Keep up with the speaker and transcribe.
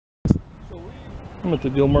I'm at the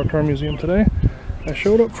Gilmore Car Museum today. I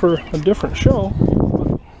showed up for a different show,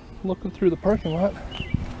 but looking through the parking lot,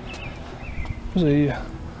 there's a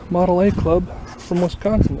Model A club from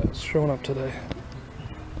Wisconsin that's showing up today.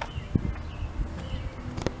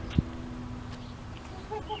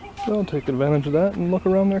 So I'll take advantage of that and look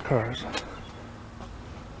around their cars.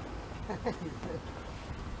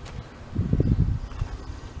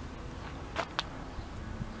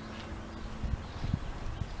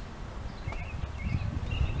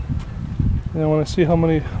 And when I see how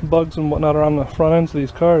many bugs and whatnot are on the front ends of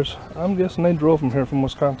these cars, I'm guessing they drove them here from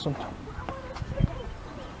Wisconsin.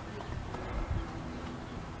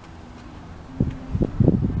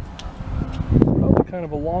 Probably kind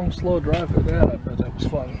of a long, slow drive for that. I bet that was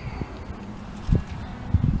fun.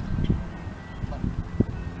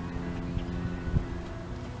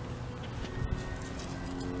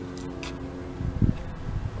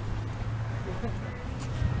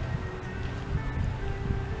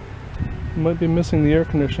 Might be missing the air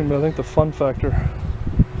conditioning, but I think the fun factor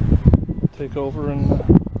will take over and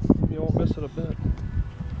you won't miss it a bit.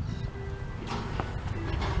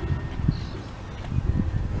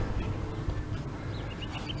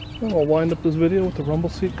 And I'll wind up this video with the Rumble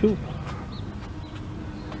Seat Coupe.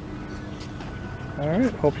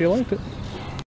 Alright, hope you liked it.